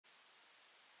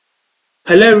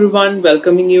Hello everyone,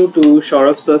 welcoming you to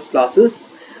Saurabh Sir's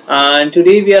classes, and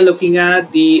today we are looking at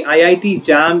the IIT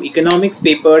JAM Economics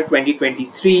paper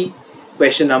 2023,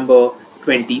 question number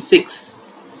 26.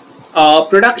 A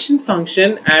production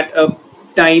function at a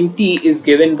time t is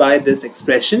given by this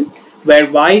expression where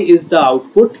y is the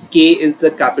output, k is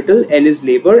the capital, l is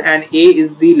labor and a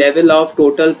is the level of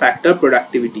total factor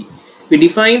productivity. We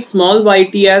define small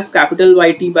yt as capital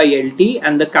YT by LT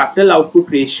and the capital output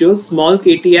ratio small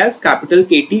kt as capital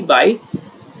KT by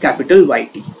capital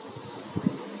YT.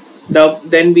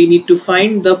 Then we need to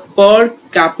find the per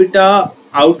capita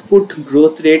output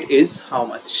growth rate is how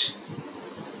much.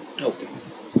 Okay.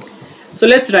 So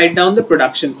let's write down the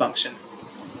production function.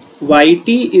 Yt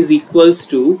is equals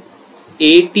to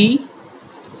At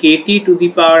kt to the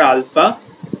power alpha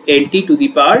Lt to the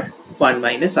power 1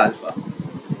 minus alpha.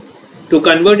 To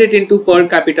convert it into per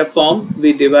capita form,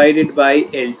 we divide it by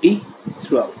LT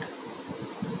throughout.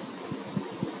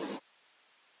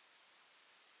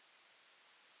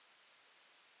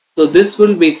 So this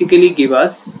will basically give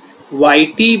us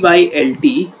YT by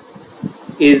LT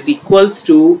is equals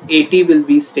to AT will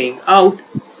be staying out,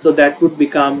 so that would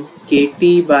become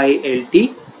KT by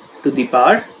LT to the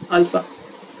power alpha.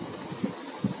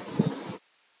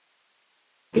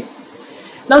 Okay.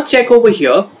 Now check over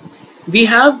here. We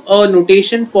have a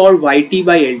notation for YT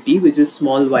by LT, which is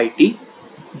small yt,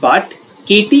 but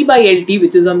KT by LT,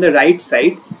 which is on the right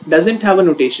side, doesn't have a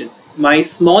notation. My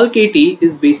small kt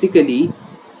is basically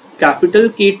capital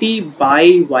KT by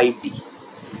YT.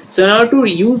 So in order to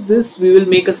use this, we will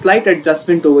make a slight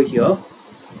adjustment over here.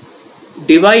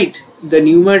 Divide the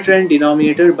numerator and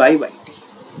denominator by YT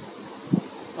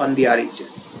on the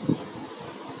RHS,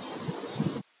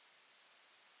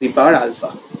 the power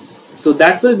alpha. So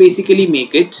that will basically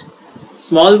make it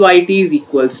small yt is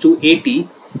equals to At.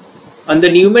 On the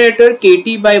numerator,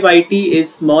 kt by yt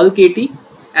is small kt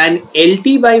and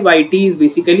Lt by yt is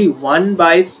basically 1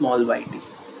 by small yt.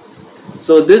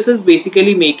 So this is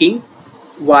basically making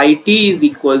yt is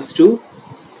equals to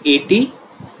At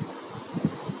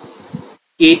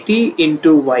kt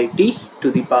into yt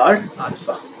to the power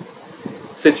alpha.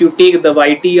 So if you take the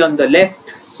yt on the left,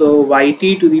 so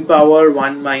yt to the power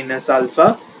 1 minus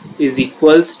alpha is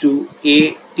equals to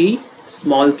At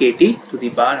small kt to the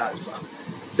power alpha.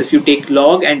 So if you take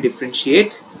log and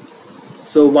differentiate,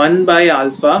 so 1 by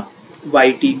alpha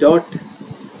yt dot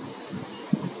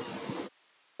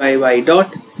by y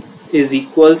dot is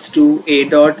equals to a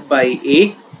dot by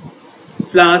a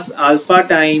plus alpha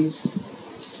times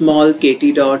small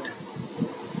kt dot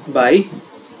by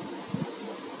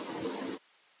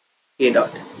a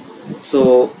dot.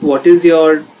 So what is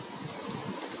your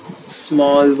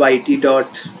small yt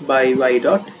dot by y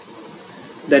dot?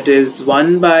 That is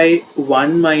 1 by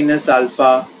 1 minus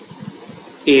alpha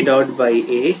a dot by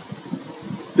a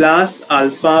plus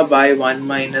alpha by 1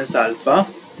 minus alpha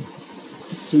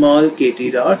small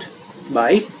kt dot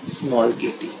by small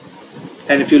kt.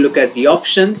 And if you look at the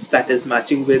options, that is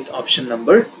matching with option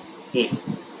number A.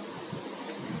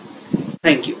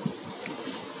 Thank you.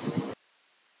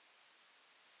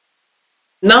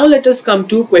 Now let us come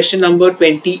to question number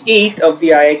 28 of the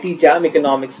IIT JAM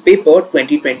Economics paper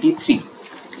 2023.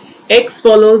 X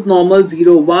follows normal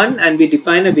 0, 1 and we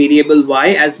define a variable y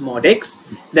as mod x.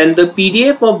 Then the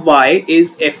PDF of y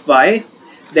is fy.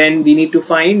 Then we need to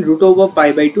find root over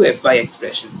pi by 2 fy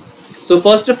expression. So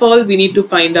first of all, we need to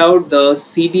find out the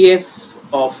CDF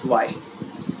of y,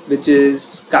 which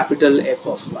is capital F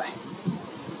of y.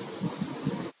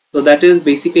 So that is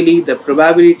basically the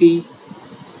probability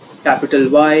capital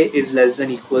Y is less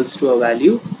than equals to a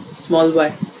value small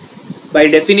y. By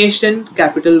definition,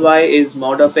 capital Y is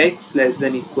mod of x less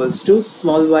than equals to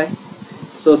small y.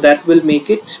 So that will make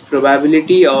it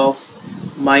probability of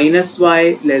minus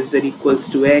y less than equals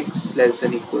to x less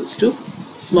than equals to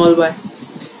small y.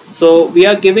 So we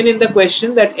are given in the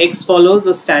question that x follows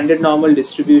a standard normal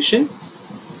distribution.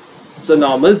 So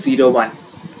normal 0, 1.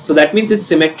 So that means it's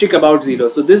symmetric about 0.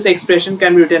 So this expression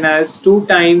can be written as 2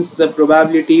 times the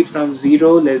probability from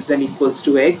 0 less than equals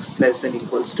to x less than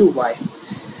equals to y.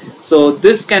 So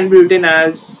this can be written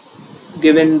as,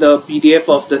 given the PDF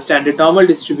of the standard normal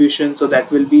distribution, so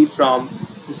that will be from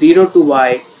 0 to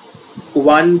y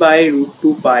 1 by root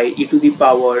 2 pi e to the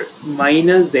power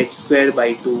minus z square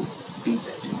by 2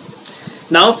 dz.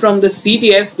 Now from the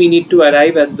CDF we need to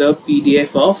arrive at the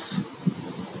PDF of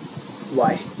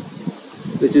y,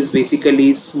 which is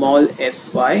basically small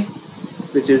fy,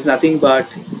 which is nothing but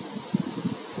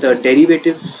the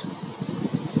derivative,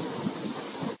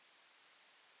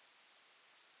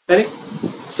 correct?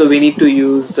 So we need to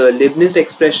use the Leibniz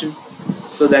expression.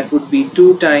 So that would be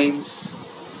 2 times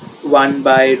 1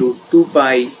 by root 2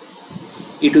 pi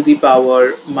e to the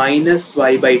power minus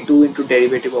y by 2 into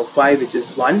derivative of y, which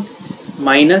is 1,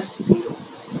 minus 0.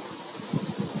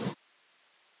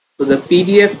 So the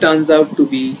PDF turns out to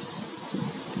be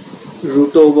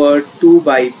root over 2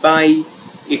 by pi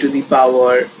e to the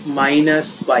power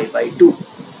minus y by 2.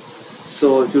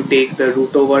 So if you take the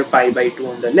root over pi by 2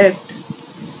 on the left,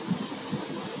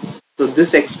 so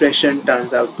this expression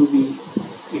turns out to be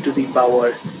e to the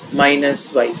power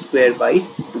minus y square by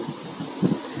 2.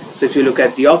 So if you look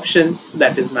at the options,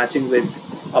 that is matching with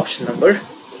option number.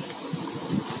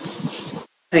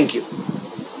 Thank you.